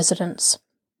Topham residence.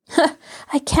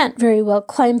 I can't very well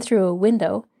climb through a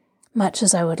window, much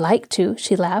as I would like to,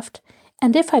 she laughed,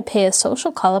 and if I pay a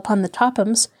social call upon the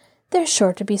Tophams, they're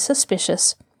sure to be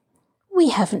suspicious. We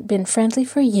haven't been friendly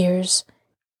for years,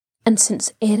 and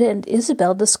since Ada and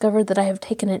Isabel discovered that I have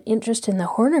taken an interest in the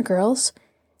Horner girls,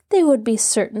 they would be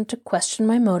certain to question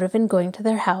my motive in going to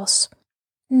their house.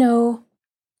 No,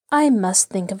 I must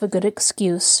think of a good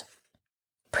excuse.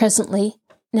 Presently,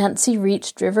 Nancy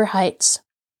reached River Heights.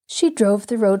 She drove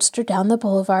the roadster down the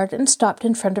boulevard and stopped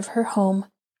in front of her home.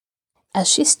 As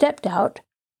she stepped out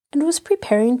and was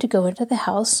preparing to go into the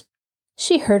house,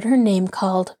 she heard her name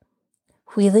called.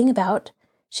 Wheeling about,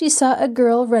 she saw a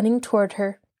girl running toward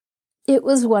her. It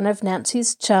was one of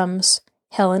Nancy's chums,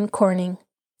 Helen Corning.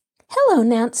 "Hello,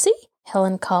 Nancy,"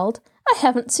 Helen called. "I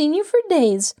haven't seen you for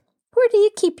days. Where do you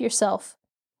keep yourself?"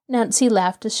 Nancy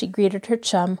laughed as she greeted her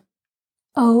chum.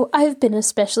 "Oh, I've been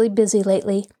especially busy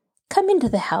lately. Come into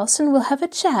the house and we'll have a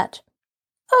chat."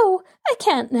 "Oh, I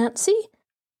can't, Nancy.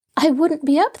 I wouldn't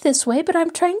be up this way, but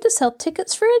I'm trying to sell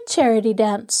tickets for a charity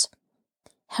dance."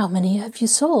 "How many have you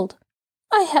sold?"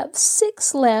 "I have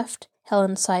 6 left,"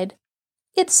 Helen sighed.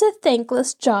 "It's a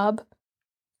thankless job."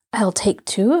 "I'll take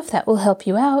 2 if that will help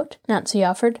you out," Nancy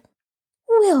offered.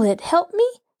 "Will it help me?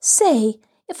 Say,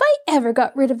 if I ever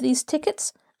got rid of these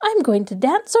tickets, I'm going to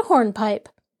dance a hornpipe.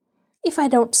 If I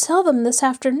don't sell them this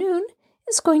afternoon,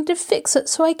 it's going to fix it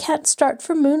so I can't start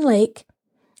for Moon Lake.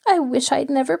 I wish I'd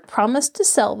never promised to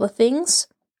sell the things."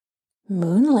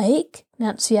 "Moon Lake?"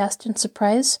 Nancy asked in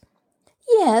surprise.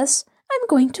 "Yes, I'm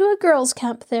going to a girls'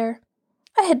 camp there.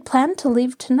 I had planned to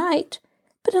leave tonight,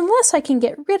 but unless I can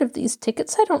get rid of these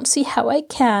tickets, I don't see how I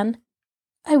can.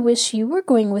 I wish you were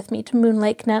going with me to Moon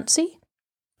Lake, Nancy."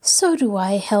 "So do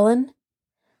I, Helen."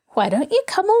 "Why don't you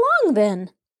come along,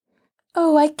 then?"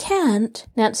 "Oh, I can't,"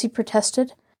 Nancy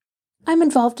protested. "I'm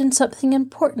involved in something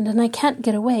important and I can't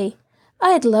get away.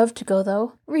 I'd love to go,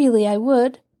 though. Really, I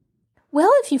would."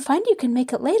 "Well, if you find you can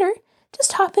make it later,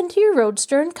 just hop into your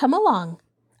roadster and come along.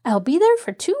 I'll be there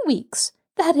for 2 weeks.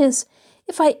 That is,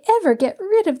 if I ever get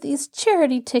rid of these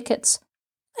charity tickets.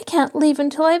 I can't leave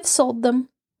until I've sold them.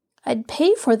 I'd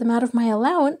pay for them out of my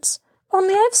allowance,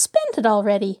 only I've spent it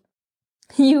already."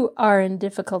 "You are in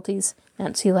difficulties,"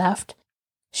 Nancy laughed.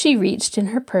 She reached in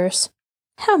her purse.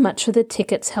 "How much are the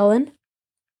tickets, Helen?"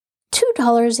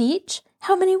 $2 each.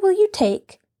 How many will you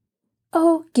take?"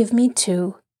 "Oh, give me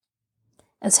 2.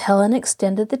 As Helen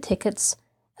extended the tickets,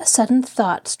 a sudden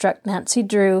thought struck Nancy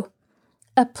Drew.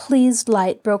 A pleased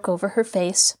light broke over her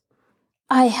face.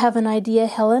 "I have an idea,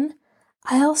 Helen.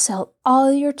 I'll sell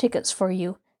all your tickets for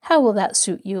you. How will that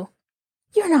suit you?"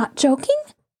 "You're not joking?"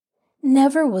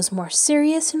 "Never was more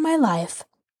serious in my life."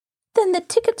 "Then the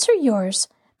tickets are yours,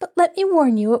 but let me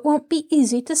warn you it won't be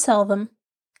easy to sell them."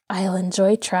 "I'll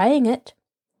enjoy trying it."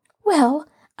 "Well,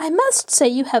 I must say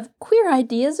you have queer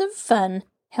ideas of fun,"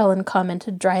 Helen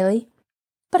commented dryly.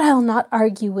 "But I'll not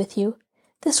argue with you.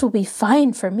 This will be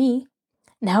fine for me.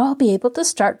 Now I'll be able to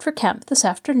start for camp this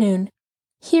afternoon.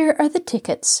 Here are the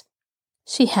tickets."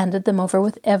 She handed them over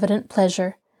with evident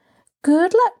pleasure.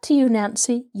 "Good luck to you,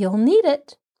 Nancy. You'll need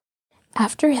it."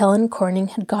 After Helen Corning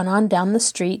had gone on down the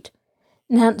street,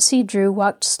 Nancy Drew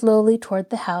walked slowly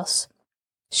toward the house.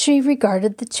 She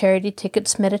regarded the charity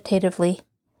tickets meditatively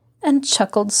and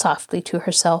chuckled softly to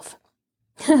herself.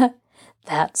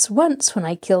 "That's once when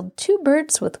I killed 2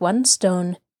 birds with 1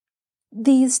 stone.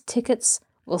 These tickets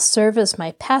will serve as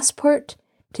my passport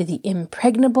to the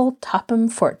impregnable Topham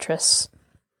Fortress."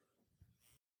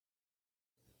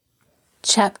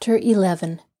 Chapter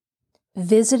 11.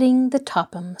 Visiting the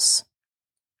Tophams.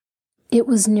 It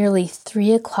was nearly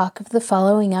 3 o'clock of the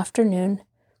following afternoon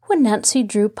when Nancy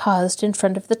Drew paused in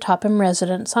front of the Topham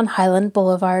residence on Highland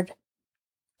Boulevard.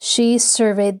 She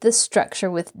surveyed the structure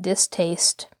with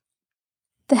distaste.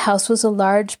 The house was a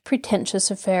large, pretentious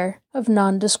affair of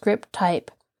nondescript type.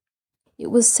 It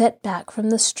was set back from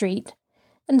the street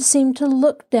and seemed to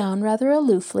look down rather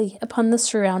aloofly upon the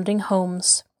surrounding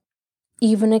homes.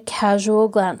 Even a casual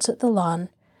glance at the lawn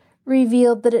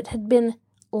revealed that it had been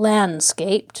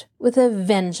landscaped with a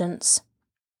vengeance.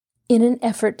 In an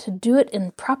effort to do it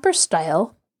in proper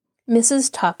style,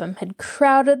 Mrs. Topham had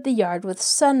crowded the yard with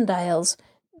sundials,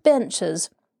 benches,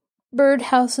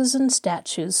 birdhouses, and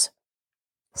statues.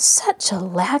 Such a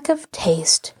lack of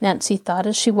taste, Nancy thought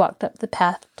as she walked up the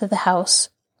path to the house.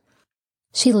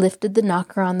 She lifted the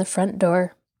knocker on the front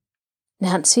door.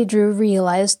 Nancy Drew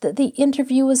realized that the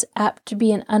interview was apt to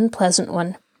be an unpleasant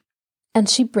one, and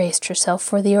she braced herself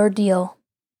for the ordeal.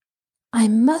 I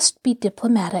must be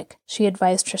diplomatic, she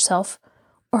advised herself,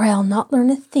 or I'll not learn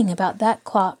a thing about that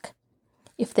clock.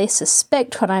 If they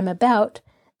suspect what I'm about,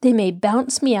 they may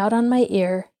bounce me out on my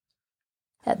ear.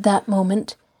 At that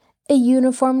moment, a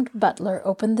uniformed butler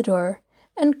opened the door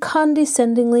and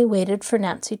condescendingly waited for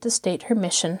Nancy to state her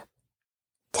mission.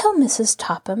 "Tell Mrs.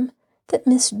 Topham that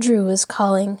Miss Drew is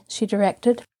calling," she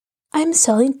directed. "I'm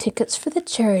selling tickets for the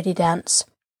charity dance.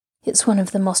 It's one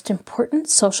of the most important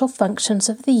social functions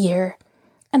of the year,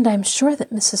 and I'm sure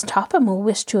that Mrs. Topham will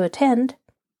wish to attend."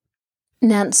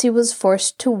 Nancy was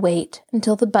forced to wait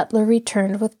until the butler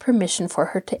returned with permission for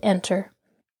her to enter.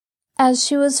 As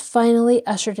she was finally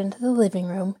ushered into the living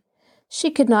room, she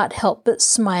could not help but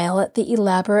smile at the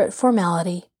elaborate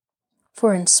formality,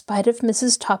 for in spite of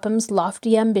Mrs. Topham's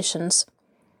lofty ambitions,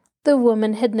 the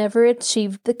woman had never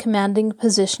achieved the commanding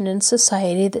position in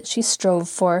society that she strove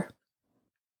for.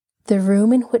 The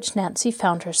room in which Nancy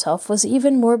found herself was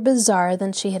even more bizarre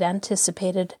than she had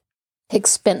anticipated.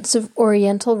 Expensive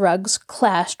oriental rugs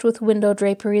clashed with window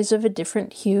draperies of a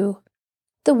different hue.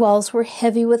 The walls were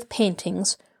heavy with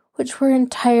paintings, which were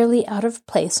entirely out of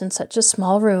place in such a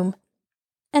small room,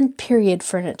 and period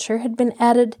furniture had been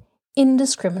added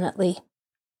indiscriminately.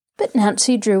 But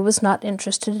Nancy Drew was not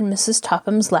interested in Mrs.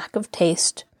 Topham's lack of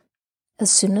taste. As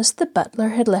soon as the butler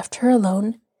had left her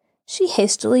alone, she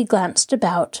hastily glanced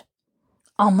about.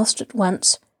 Almost at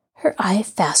once, her eye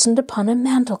fastened upon a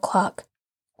mantel clock,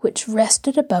 which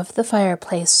rested above the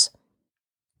fireplace.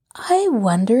 "I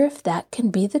wonder if that can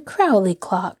be the Crowley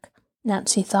clock,"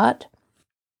 Nancy thought.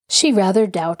 She rather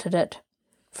doubted it,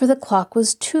 for the clock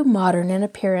was too modern in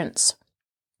appearance.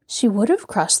 She would have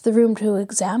crossed the room to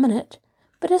examine it,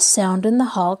 but a sound in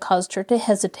the hall caused her to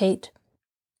hesitate.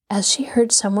 As she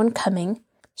heard someone coming,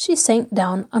 she sank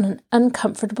down on an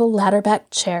uncomfortable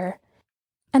ladder-backed chair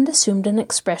and assumed an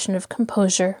expression of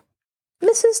composure.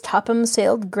 Mrs. Topham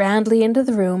sailed grandly into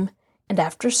the room, and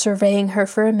after surveying her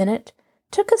for a minute,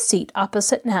 took a seat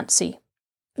opposite Nancy.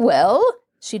 "Well?"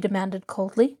 she demanded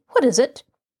coldly. "What is it?"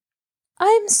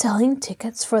 "I'm selling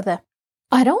tickets for the—"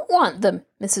 "I don't want them,"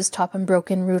 Mrs. Topham broke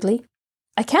in rudely.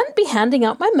 "I can't be handing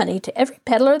out my money to every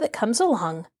peddler that comes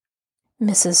along."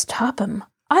 "Mrs. Topham,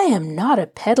 I am not a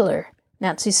peddler,"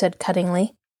 Nancy said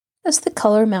cuttingly, as the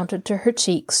color mounted to her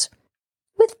cheeks.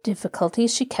 With difficulty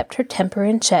she kept her temper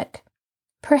in check.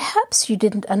 "Perhaps you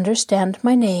didn't understand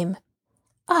my name.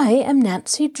 I am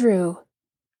Nancy Drew."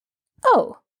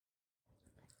 "Oh."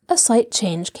 A slight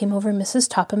change came over Mrs.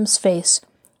 Topham's face,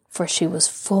 for she was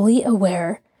fully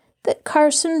aware that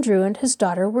Carson Drew and his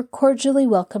daughter were cordially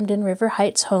welcomed in River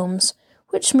Heights homes,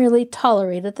 which merely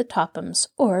tolerated the Tophams,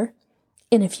 or,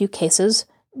 in a few cases,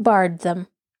 barred them.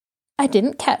 "I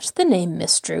didn't catch the name,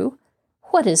 Miss Drew.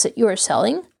 What is it you are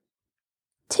selling?"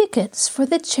 "Tickets for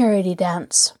the charity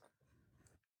dance."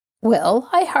 "Well,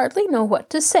 I hardly know what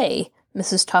to say,"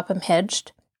 Mrs. Topham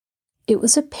hedged. It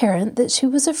was apparent that she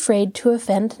was afraid to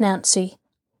offend Nancy,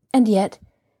 and yet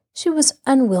she was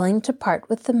unwilling to part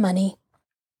with the money.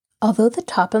 Although the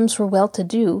Tophams were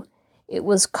well-to-do, it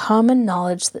was common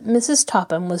knowledge that Mrs.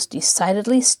 Topham was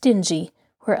decidedly stingy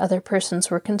where other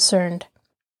persons were concerned.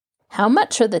 "How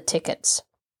much are the tickets?"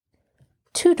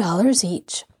 $2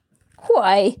 each."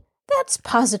 "Why, that's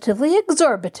positively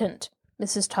exorbitant,"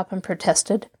 Mrs. Topham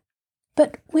protested.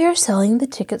 "But we're selling the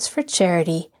tickets for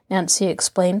charity," Nancy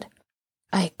explained.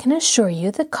 "I can assure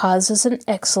you the cause is an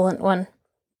excellent one."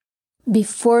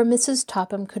 Before Mrs.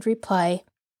 Topham could reply,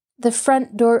 the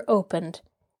front door opened,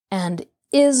 and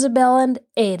Isabel and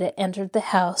Ada entered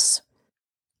the house.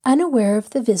 Unaware of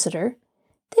the visitor,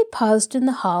 they paused in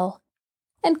the hall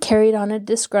and carried on a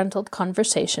disgruntled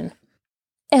conversation.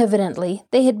 Evidently,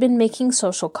 they had been making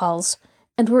social calls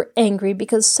and were angry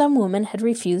because some woman had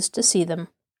refused to see them.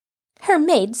 "Her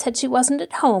maid said she wasn't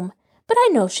at home, but I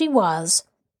know she was,"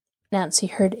 Nancy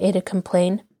heard Ada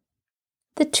complain.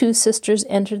 The two sisters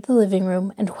entered the living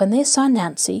room, and when they saw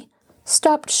Nancy,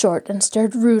 stopped short and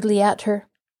stared rudely at her.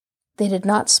 They did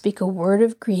not speak a word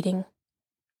of greeting.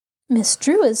 "Miss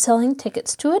Drew is selling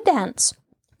tickets to a dance,"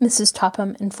 Mrs.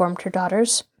 Topham informed her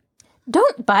daughters.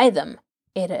 "Don't buy them,"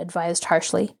 Ada advised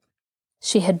harshly.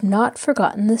 She had not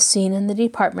forgotten the scene in the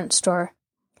department store,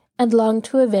 and longed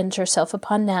to avenge herself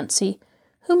upon Nancy,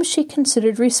 whom she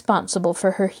considered responsible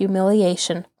for her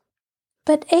humiliation.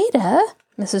 "But Ada,"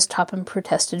 Mrs. Topham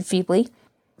protested feebly,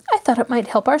 "I thought it might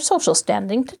help our social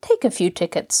standing to take a few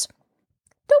tickets."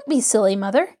 "Don't be silly,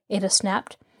 Mother," Ada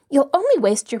snapped. "You'll only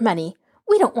waste your money.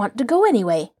 We don't want to go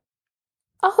anyway."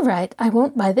 "All right, I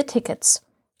won't buy the tickets.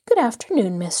 Good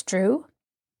afternoon, Miss Drew."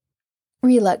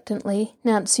 Reluctantly,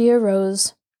 Nancy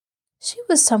arose. She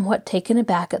was somewhat taken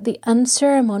aback at the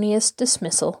unceremonious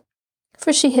dismissal,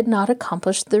 for she had not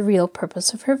accomplished the real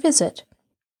purpose of her visit.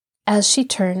 As she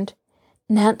turned,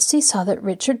 Nancy saw that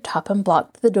Richard Topham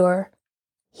blocked the door.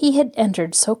 He had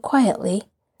entered so quietly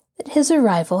that his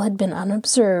arrival had been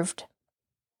unobserved.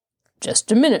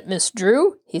 "Just a minute, Miss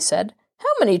Drew," he said. "How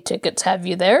many tickets have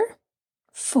you there?"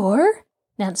 "4?"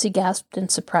 Nancy gasped in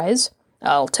surprise.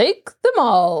 "I'll take them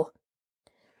all."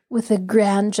 With a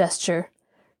grand gesture,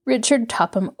 Richard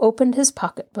Topham opened his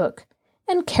pocketbook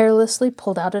and carelessly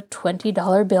pulled out a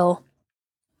 $20 bill.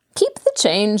 "Keep the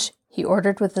change," he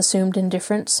ordered with assumed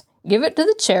indifference. "Give it to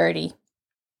the charity."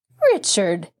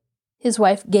 "Richard!" His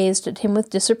wife gazed at him with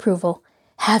disapproval.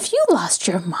 "Have you lost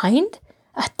your mind?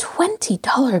 A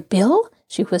 $20 bill?"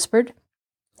 she whispered.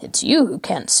 "It's you who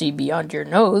can't see beyond your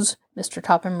nose," Mr.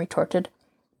 Topham retorted,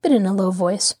 but in a low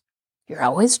voice. "You're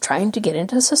always trying to get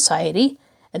into society,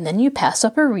 and then you pass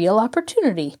up a real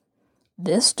opportunity.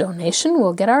 This donation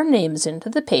will get our names into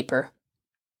the paper."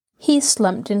 He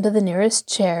slumped into the nearest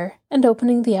chair and,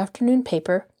 opening the afternoon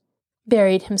paper,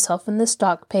 buried himself in the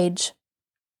stock page.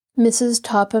 Mrs.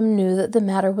 Topham knew that the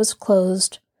matter was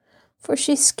closed, for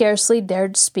she scarcely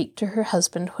dared speak to her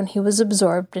husband when he was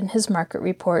absorbed in his market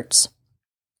reports.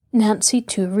 Nancy,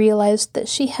 too, realized that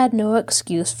she had no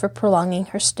excuse for prolonging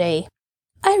her stay.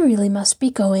 "I really must be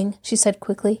going," she said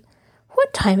quickly.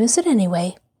 "What time is it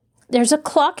anyway?" "There's a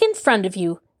clock in front of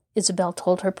you," Isabel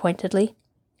told her pointedly.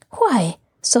 "Why,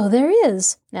 so there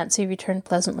is," Nancy returned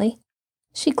pleasantly.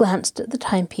 She glanced at the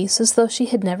timepiece as though she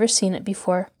had never seen it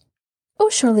before. "Oh,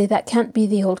 surely that can't be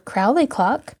the old Crowley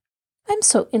clock. I'm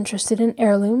so interested in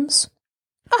heirlooms."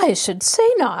 "I should say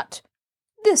not.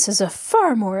 This is a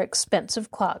far more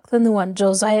expensive clock than the one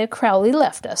Josiah Crowley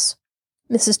left us,"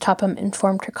 Mrs. Topham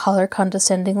informed her caller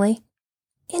condescendingly.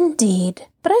 "Indeed,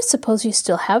 but I suppose you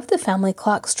still have the family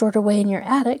clock stored away in your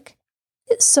attic.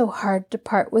 It's so hard to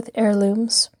part with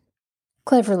heirlooms."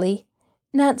 Cleverly,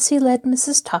 Nancy led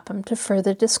Mrs. Topham to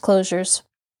further disclosures.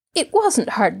 "It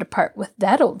wasn't hard to part with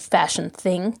that old-fashioned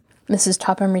thing," Mrs.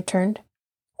 Topham returned.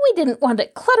 "We didn't want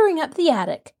it cluttering up the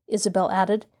attic," Isabel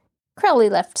added. "Crowley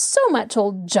left so much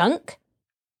old junk."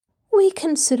 "We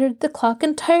considered the clock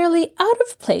entirely out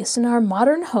of place in our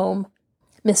modern home,"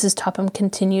 Mrs. Topham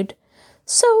continued,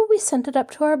 "so we sent it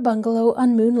up to our bungalow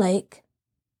on Moon Lake."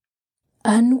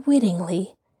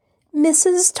 Unwittingly,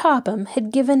 Mrs. Topham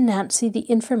had given Nancy the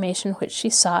information which she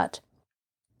sought.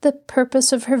 The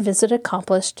purpose of her visit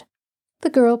accomplished, the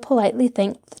girl politely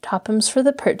thanked the Tophams for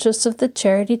the purchase of the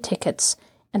charity tickets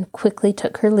and quickly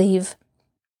took her leave.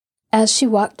 As she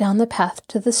walked down the path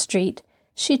to the street,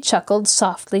 she chuckled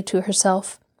softly to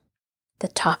herself. The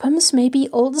Tophams may be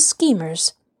old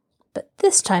schemers, but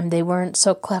this time they weren't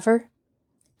so clever.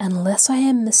 Unless I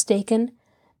am mistaken,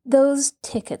 those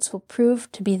tickets will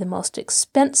prove to be the most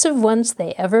expensive ones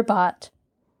they ever bought.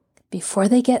 Before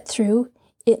they get through,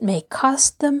 it may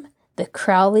cost them the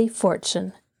Crowley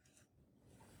fortune.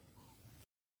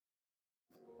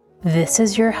 This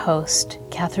is your host,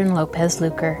 Catherine Lopez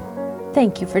Luker.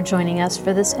 Thank you for joining us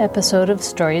for this episode of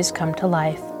Stories Come to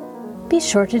Life. Be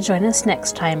sure to join us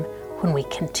next time when we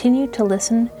continue to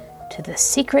listen to The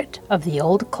Secret of the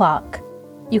Old Clock.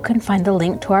 You can find a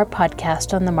link to our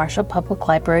podcast on the Marshall Public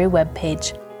Library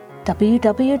webpage,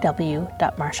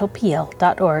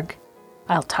 www.marshallpl.org.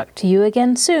 I'll talk to you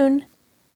again soon.